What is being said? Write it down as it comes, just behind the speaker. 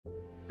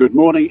Good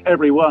morning,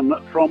 everyone,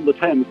 from the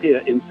Thames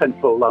here in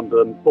central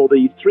London for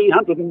the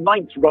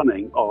 309th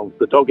running of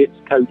the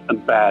Doggetts Coat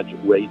and Badge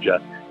Wager.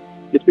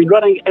 It's been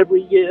running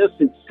every year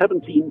since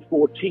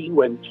 1714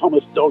 when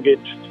Thomas Doggett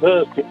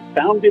first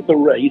founded the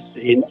race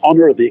in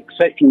honour of the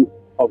accession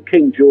of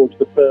King George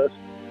I.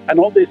 And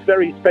on this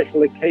very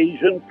special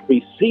occasion,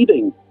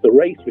 preceding the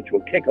race, which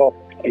will kick off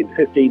in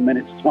 15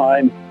 minutes'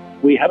 time,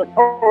 we have a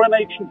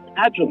coronation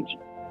pageant.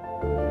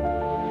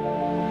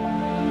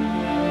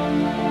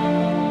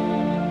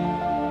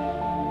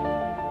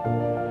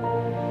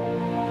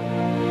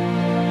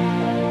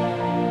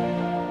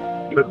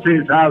 The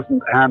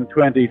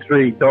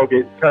 2023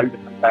 Doggetts Coat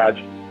and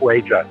Badge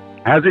Wager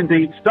has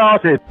indeed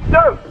started.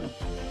 So,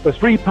 the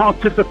three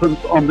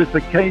participants on this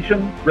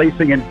occasion,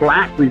 racing in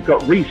black, we've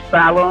got Reese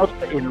Ballard;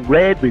 in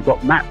red, we've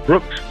got Matt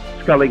Brooks;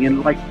 sculling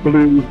in light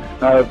blue,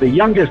 the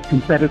youngest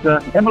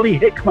competitor, Emily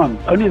Hickman.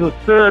 Only the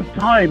third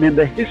time in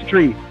the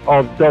history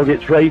of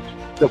Doggetts race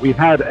that we've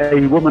had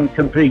a woman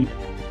compete.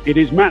 It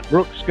is Matt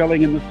Brooks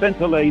sculling in the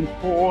centre lane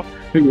 4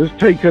 who has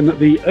taken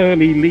the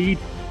early lead.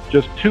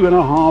 Just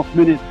 2.5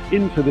 minutes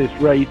into this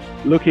race,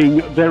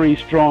 looking very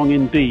strong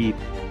indeed.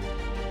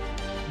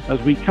 As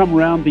we come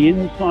round the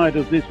inside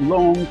of this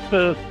long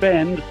first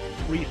bend,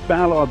 Reese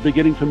Ballard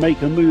beginning to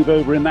make a move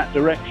over in that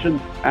direction,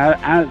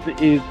 as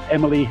is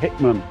Emily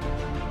Hickman.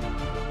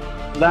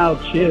 Loud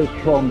cheers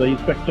from the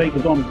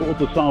spectators on board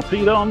the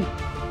Sarpedon.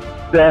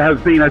 There has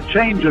been a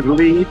change of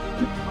lead,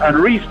 and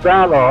Reese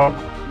Ballard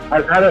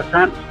has had a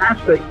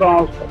fantastic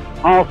last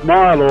half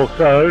mile or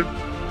so,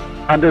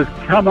 and has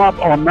come up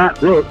on Matt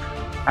Brooks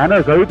and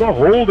has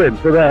overhauled him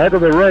to the head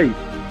of the race.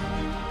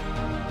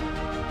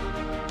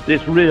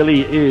 This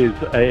really is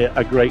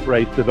a great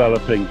race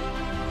developing.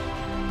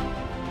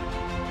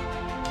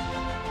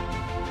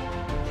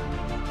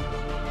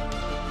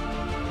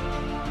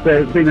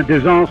 There's been a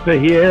disaster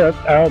here.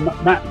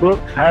 Matt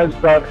Brooks has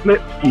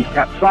flipped, he's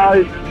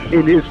capsized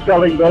in his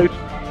sculling boat.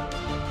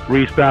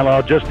 Reese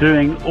Ballard just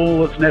doing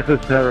all that's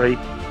necessary.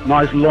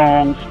 Nice,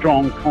 long,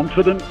 strong,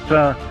 confident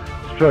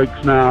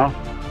strokes now.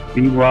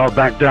 Meanwhile,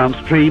 back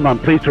downstream, I'm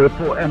pleased to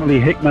report Emily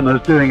Hickman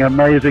is doing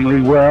amazingly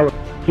well,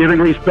 giving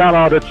Reese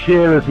Ballard a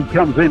cheer as he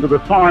comes into the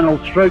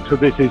final strokes of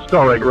this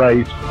historic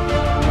race.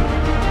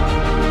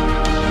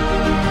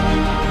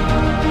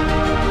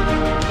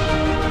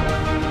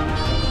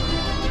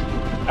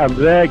 And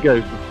there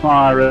goes the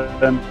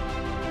siren,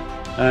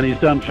 and he's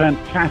done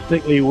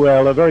fantastically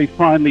well, a very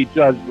finely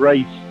judged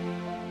race.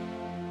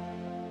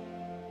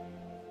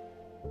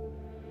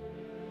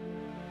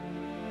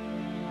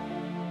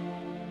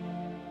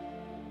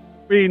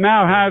 We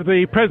now have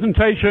the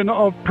presentation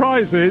of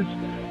prizes.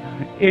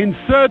 In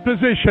third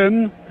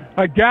position,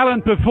 a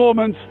gallant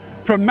performance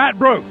from Matt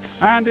Brooks.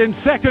 And in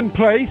second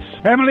place,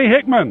 Emily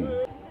Hickman.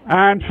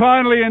 And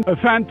finally, in a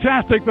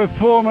fantastic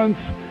performance,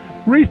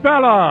 Reese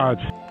Ballard.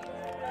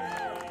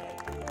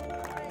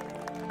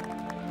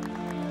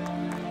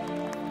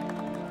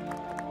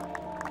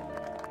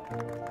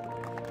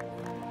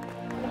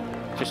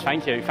 Just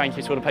thank you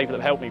to all the people that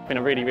have helped me. It's been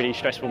a really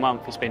stressful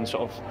month. It's been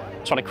sort of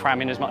trying to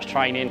cram in as much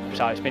training,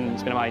 so it's been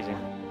amazing.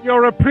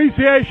 Your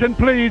appreciation,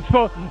 please,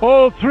 for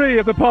all three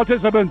of the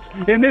participants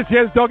in this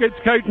year's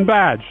Doggetts Coat and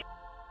Badge.